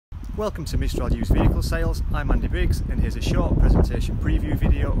Welcome to Mistral Used Vehicle Sales. I'm Andy Biggs and here's a short presentation preview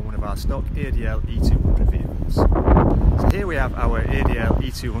video on one of our stock ADL E200 vehicles. So here we have our ADL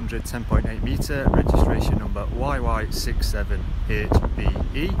E200 10.8 metre, registration number YY67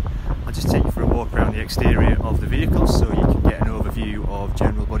 HBE. I'll just take you for a walk around the exterior of the vehicle so you can get an overview of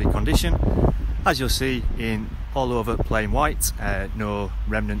general body condition. As you'll see, in all over plain white, no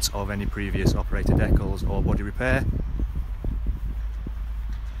remnants of any previous operator decals or body repair.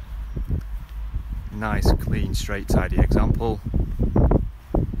 Nice, clean, straight, tidy example.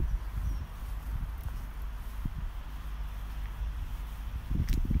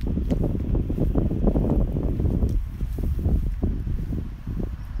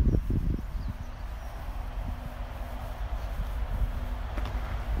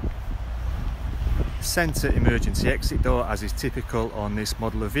 Centre emergency exit door, as is typical on this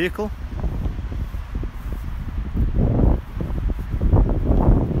model of vehicle.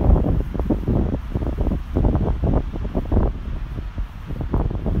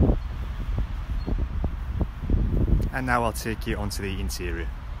 And now I'll take you onto the interior.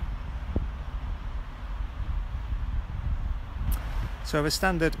 So I have a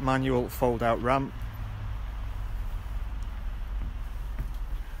standard manual fold-out ramp.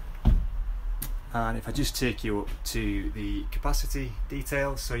 And if I just take you up to the capacity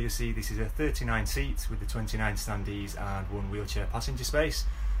detail, so you see this is a 39 seat with the 29 standees and one wheelchair passenger space.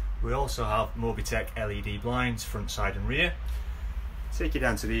 We also have Mobitech LED blinds front, side and rear. Take you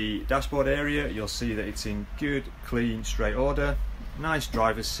down to the dashboard area, you'll see that it's in good, clean, straight order. Nice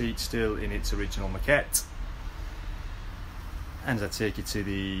driver's seat, still in its original maquette. And as I take you to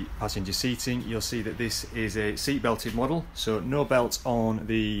the passenger seating, you'll see that this is a seat belted model, so no belts on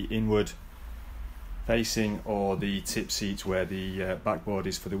the inward facing or the tip seat where the backboard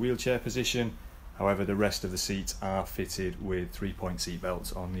is for the wheelchair position. However, the rest of the seats are fitted with 3-point seat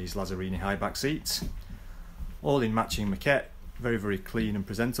belts on these Lazzarini high back seats. All in matching maquette. Very, very clean and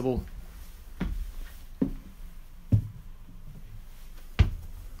presentable.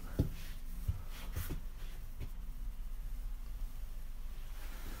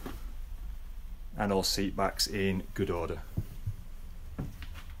 And all seat backs in good order.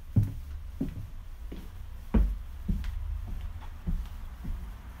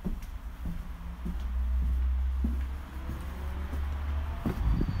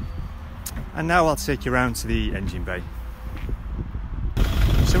 And now I'll take you around to the engine bay.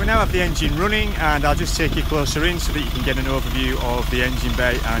 So we now have the engine running, and I'll just take you closer in so that you can get an overview of the engine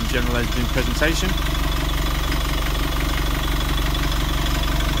bay and general engine presentation.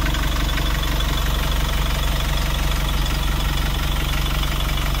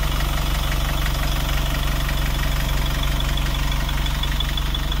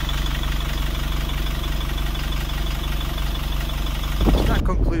 That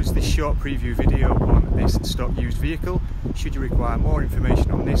concludes this short preview video on this stock used vehicle. Should you require more information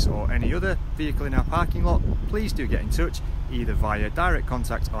on this or any other vehicle in our parking lot, please do get in touch either via direct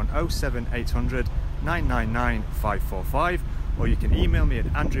contact on 07800 999 545, or you can email me at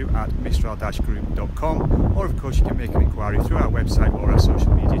andrew@mistral-group.com, or of course you can make an inquiry through our website or our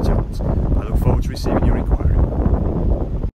social media channels. I look forward to receiving your inquiry.